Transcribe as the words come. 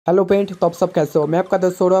Hello paint. तो आप सब कैसे हो? मैं आपका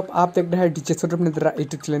दोस्त सौरभ, आप देख रहे हैं डीजे सौरभ ने मेरा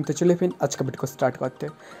यूट्यूब चैनल। तो चलिए फिर आज का वीडियो को स्टार्ट करते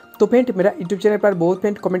हैं। तो फ्रेंड मेरा यूट्यूब चैनल पर बहुत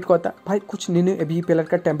फ्रेंड कमेंट करता है भाई कुछ न्यू एवी प्लेयर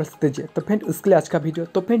का टेम्पल्स दीजिए। तो फ्रेंड उसके लिए आज का वीडियो।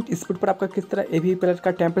 तो फ्रेंड इस वीडियो पर आपका किस तरह एवी प्लेयर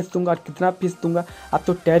का टेम्पल्स दूंगा और कितना फीस दूंगा आप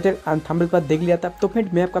तो टाइटल एंड थंबनेल पर देख लिया था। तो फ्रेंड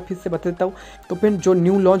मैं आपका फीस से बता देता हूँ। तो फ्रेंड जो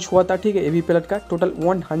न्यू लॉन्च हुआ था, ठीक है, एवी प्लेयर का टोटल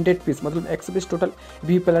 100 पीस मतलब 120 टोटल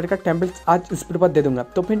एवी प्लेयर का टेम्पल्स आज इस वीडियो पर दे दूंगा।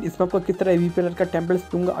 तो फ्रेंड इसमें आपको किस तरह एवी प्लेयर का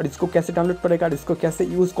टेम्पल्स दूंगा और इसको कैसे डाउनलोड करेगा और इसको कैसे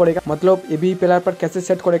यूज करेगा, मतलब एवी प्लेयर पर कैसे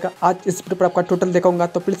सेट करेगा, आज इस वीडियो पर आपका टोटल दिखाऊंगा।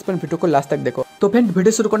 तो प्लीज फ्रेंड वीडियो को लास्ट तक देखो। तो फ्रेंड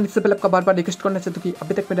वीडियो शुरू करने से पहले आपका बार बार रिक्वेस्ट करना चाहता हूं कि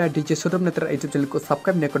अभी तक मेरा डीजे सौरभ ने तेरा यूट्यूब चैनल को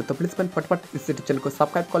सब्सक्राइब नहीं करो तो प्लीज फ्रेंड फटाफट इस यूट्यूब चैनल को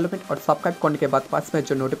सब्सक्राइब कर लो फ्रेंड। और सब्सक्राइब करने के बाद पास में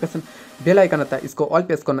जो नोटिफिकेशन बेल आइकन आता है इसको ऑल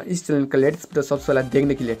प्रेस करना इस चैनल का लेटेस्ट वीडियो सबसे पहले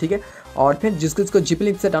देखने के लिए, ठीक है। और फिर जिसको जीपी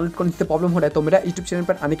लिंक से डाउनलोड करने से प्रॉब्लम हो रहा है तो मेरा यूट्यूब चैनल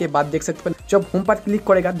पर आने के बाद देख सकते हैं, जब होम पर क्लिक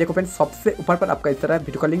करेगा देखो फ्रेंड सबसे ऊपर पर आपका इस तरह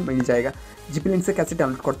वीडियो का लिंक मिल जाएगा जीपी लिंक से कैसे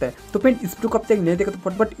डाउनलोड करते हैं। तो फ्रेंड इस वीडियो को अब तक नहीं देखा तो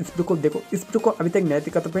फटाफट इस वीडियो को देखो। इस वीडियो को अभी तक नहीं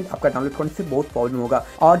देखा तो फ्रेंड आपका डाउनलोड करने से बहुत प्रॉब्लम होगा।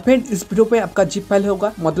 और फ्रेंड इस वीडियो पे आपका जीप फाइल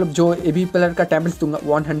होगा, मतलब जो एवी प्लेयर का टेम्पलेट्स दूंगा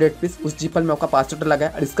 100 पीस उस जीप फाइल में आपका पासवर्ड लगा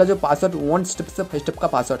है और इसका जो पासवर्ड 1 स्टेप से 5 स्टेप का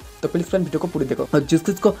पासवर्ड। तो प्लीज फ्रेंड वीडियो को पूरी देखो। और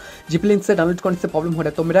जिसको जीपी लिंक से डाउनलोड करने से प्रॉब्लम हो रहा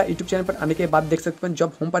है तो मेरा यूट्यूब चैनल पर आने के बाद देख सकते हैं,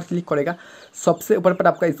 जब होम पर क्लिक करेगा सबसे ऊपर पर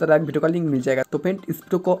आपका इस तरह वीडियो का लिंक मिल जाएगा। तो फ्रेंड इस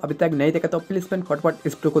वीडियो को अभी तक नहीं देखा तो प्लीज फ्रेंड फटाफट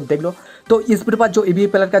इस वीडियो को देख लो। तो इस वीडियो पर जो एवी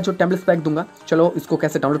प्लेयर का जो टेम्पलेट्स पैक दूंगा, चलो इसको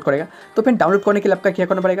कैसे डाउनलोड करेगा। तो फ्रेंड डाउनलोड करने के लिए आपका क्या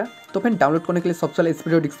करना पड़ेगा। तो फ्रेंड डाउनलोड करने के लिए सबसे पहले इस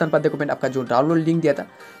वीडियो डिस्क्रिप्शन पर देखो फ्रेंड आपका जो डाउनलोड लिंक दिया था,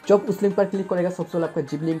 जब उस लिंक पर क्लिक करेगा सबसे पहले आपका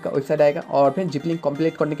जिप लिंक का वेबसाइट आएगा और फिर जिप लिंक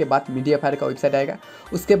कंप्लीट करने के बाद मीडिया फायर का वेबसाइट आएगा,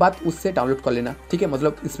 उसके बाद उससे डाउनलोड कर लेना, ठीक है।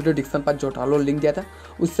 मतलब इस वीडियो डिस्क्रिप्शन पर जो डाउनलोड लिंक दिया था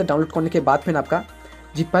उससे डाउनलोड करने के बाद फिर आपका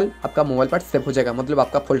जिप फाइल आपका मोबाइल पर सेव हो जाएगा, मतलब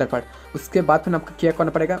आपका फोल्डर पर। उसके बाद फिर आपका क्या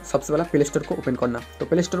करना पड़ेगा, सबसे पहले प्ले स्टोर को ओपन करना। तो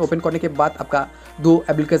प्ले स्टोर ओपन करने के बाद आपका 2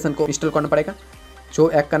 एप्लीकेशन को इंस्टॉल करना पड़ेगा, जो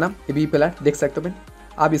एक का नाम एवी प्लेयर देख सकते हो।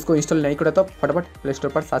 आप इसको इंस्टॉल नहीं करो तो फटाफट प्ले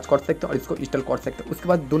स्टोर पर सर्च कर सकते हो और इसको इंस्टॉल कर सकते हो। उसके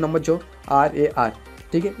बाद 2 नंबर जो RAR,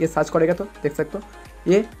 ठीक है, ये सर्च करेगा तो देख सकते हो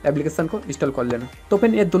ये एप्लीकेशन को इंस्टॉल कर लेना। तो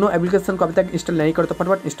फिर ये दोनों एप्लीकेशन को अभी तक इंस्टॉल नहीं करो तो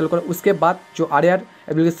फटाफट इंस्टॉल करो। उसके बाद जो RAR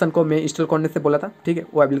एप्लीकेशन को मैं इंस्टॉल करने से बोला था, ठीक है,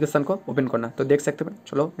 वो एप्लीकेशन को ओपन करना। तो देख सकते हो,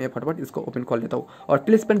 चलो मैं फटाफट इसको ओपन कर लेता हूँ। और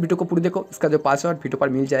प्लीज फ्रेंड वीडियो को पूरी देखो, इसका जो पासवर्ड वीडियो पर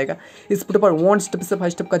मिल जाएगा। इस वीडियो पर 1 स्टेप से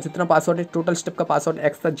 5 स्टेप का जितना पासवर्ड है टोटल स्टेप का पासवर्ड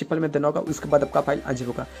एक्स्ट्रा जीपल में देना होगा। उसके बाद आपका फाइल अजीब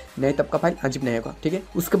होगा, नहीं तो आपका फाइल अजीब नहीं होगा, ठीक है।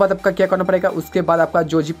 उसके बाद आपका क्या करना पड़ेगा, उसके बाद आपका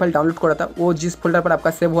जो जीप फाइल डाउनलोड करा था वो जिस फोल्डर पर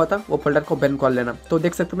आपका सेव हुआ था वो फोल्डर को बैन कर लेना। तो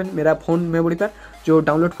देख सकते हो मेरा फोन मेमोरी पर जो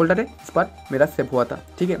डाउनलोड फोल्डर है इस पर मेरा सेव हुआ था,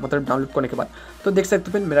 ठीक है, मतलब डाउनलोड करने के बाद। तो देख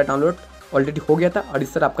सकते हो मेरा डाउनलोड ऑलरेडी हो गया था और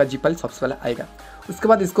इस तरह आपका जी फाइल सबसे पहले आएगा। उसके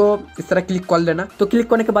बाद इसको इस तरह क्लिक कर लेना। तो क्लिक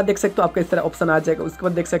करने के बाद देख सकते हो आपका इस तरह ऑप्शन आ जाएगा। उसके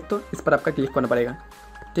बाद देख सकते हो इस पर आपका क्लिक करना पड़ेगा,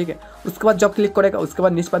 ठीक है। उसके बाद जब क्लिक करेगा उसके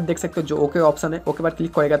बाद नीचे पर देख सकते हो जो ओके ऑप्शन है, ओके बाद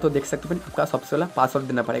क्लिक करेगा तो देख सकते हो आपका सबसे पहले पासवर्ड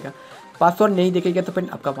देना पड़ेगा। पासवर्ड नहीं देखेगा तो फिर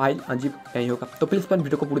आपका फाइल अजीब नहीं होगा। तो प्लीज फ्रेंड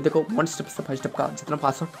वीडियो को पूरी देखो, 1 स्टेप से 5 स्टेप का जितना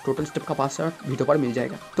पासवर्ड टोटल स्टेप का पासवर्ड वीडियो पर मिल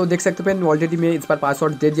जाएगा। तो देख सकते हो ऑलरेडी मैं इस पर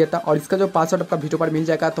पासवर्ड दे दिया था और इसका जो पासवर्ड आपका वीडियो पर मिल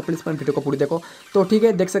जाएगा। तो प्लीज फ्रेंड वीडियो को पूरी देखो। तो ठीक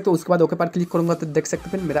है, देख सकते हो। उसके बाद ओके पर क्लिक करूंगा तो देख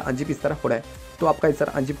सकते हो मेरा अजीब इस तरह हो रहा है। तो आपका इस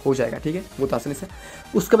तरह अजीब हो जाएगा, ठीक है, बहुत आसानी से।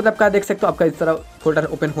 उसके बाद आपका देख सकते हो आपका इस तरह फोल्डर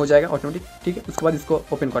ओपन हो जाएगा ऑटोमेटिक, ठीक है। उसके बाद इसको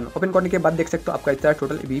ओपन करना। ओपन करने के बाद देख सकते हो आपका इस तरह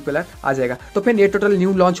टोटल एवी प्लेयर आ जाएगा। तो फिर ये टोटल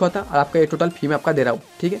न्यू लॉन्च हुआ था और आपका ये टोटल फी में आपका दे रहा हूँ,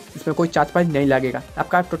 ठीक है। इसमें कोई चार्ज प्राइस नहीं लगेगा,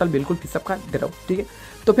 आपका टोटल बिल्कुल फीस आपका दे रहा हूँ, ठीक है।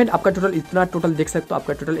 तो फिर आपका टोटल इतना टोटल देख सकते हो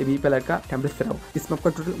आपका टोटल एवी प्लेयर का टेम्पलेट्स दे रहा हूँ। इसमें आपका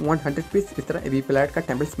टोटल 100 पीस इस तरह एवी प्लेयर का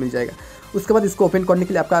टेम्पलेट्स मिल जाएगा। उसके बाद इसको ओपन करने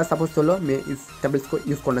के लिए आपका सपोज चलो मैं इस टेम्पलेट्स को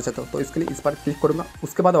यूज़ करना चाहता हूँ तो इसके लिए इस पर क्लिक करूँगा।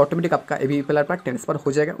 उसके बाद ऑटोमेटिक आपका एवी प्लेयर पर ट्रांसफर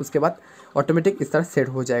हो जाएगा। उसके बाद ऑटोमेटिक इस तरह सेट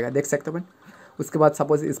हो जाएगा, देख सकते हो। उसके बाद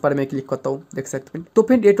सपोज इस पर मैं क्लिक करता हूँ, देख सकते हैं। तो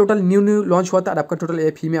फिर ये टोटल न्यू लॉन्च हुआ था और आपका टोटल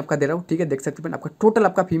ये फी में आपका दे रहा हूँ, ठीक है, देख सकते हैं। आपका टोटल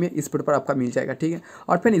आपका फी में इस वीडियो पर आपका मिल जाएगा, ठीक है।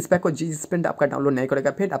 और फिर इस पैक को जिस पेंट आपका डाउनलोड नहीं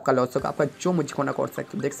करेगा फिर आपका लॉस होगा, आपका जो मुझे कोना कर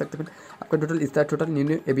सकते हो, देख सकते हैं। आपका टोटल इस तरह टोटल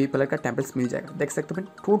न्यू एवी प्लेयर का टेम्पलेट्स मिल जाएगा, देख सकते हैं।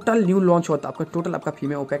 टोटल न्यू लॉन्च हुआ था आपका टोटल आपका फी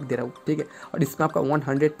में वो पैक दे रहा हूँ, ठीक है। और इसमें आपका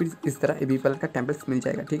 100 पीस इस तरह एवी प्लेयर का टेम्पलेट्स मिल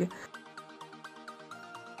जाएगा, ठीक है।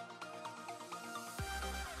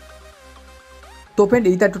 तो फ्रेंड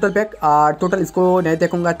यही था टोटल पैक। टोटल इसको नहीं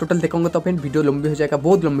देखूंगा, टोटल देखूंगा तो फ्रेंड वीडियो लंबी हो जाएगा,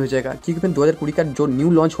 बहुत लंबी हो जाएगा, क्योंकि फ्रेंड 2020 का जो न्यू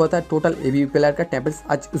लॉन्च हुआ था टोटल एवी प्लेयर का टेम्पलेट्स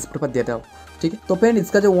आज इस पर दे रहा हूँ, ठीक है। तो फ्रेंड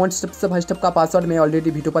इसका जो 1 स्टेप से 5 स्टेप का पासवर्ड मैं ऑलरेडी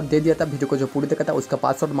वीडियो पर दे दिया था। वीडियो को जो पूरी देखा था उसका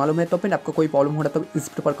पासवर्ड मालूम है। तो फ्रेंड आपको कोई प्रॉब्लम हो रहा है तो इस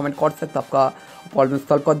वीडियो पर कमेंट कर सकते हो, आपका प्रॉब्लम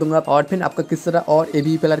सॉल्व कर दूंगा। और फिर आपका किस तरह और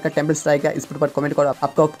एवी प्लेयर का टेम्पलेट्स आएगा इस वीडियो पर कमेंट करो,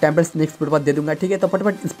 आपका टेम्पलेट्स नेक्स्ट वीडियो पर दे दूंगा, ठीक है। तो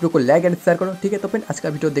फटाफट इस वीडियो को लाइक एंड शेयर करो, ठीक है। तो फ्रेंड आज का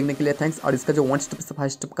वीडियो देखने के लिए थैंक्स। और इसका जो 1 स्टेप से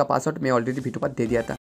 5 स्टेप का पासवर्ड मैं ऑलरेडी वीडियो पर दे दिया था।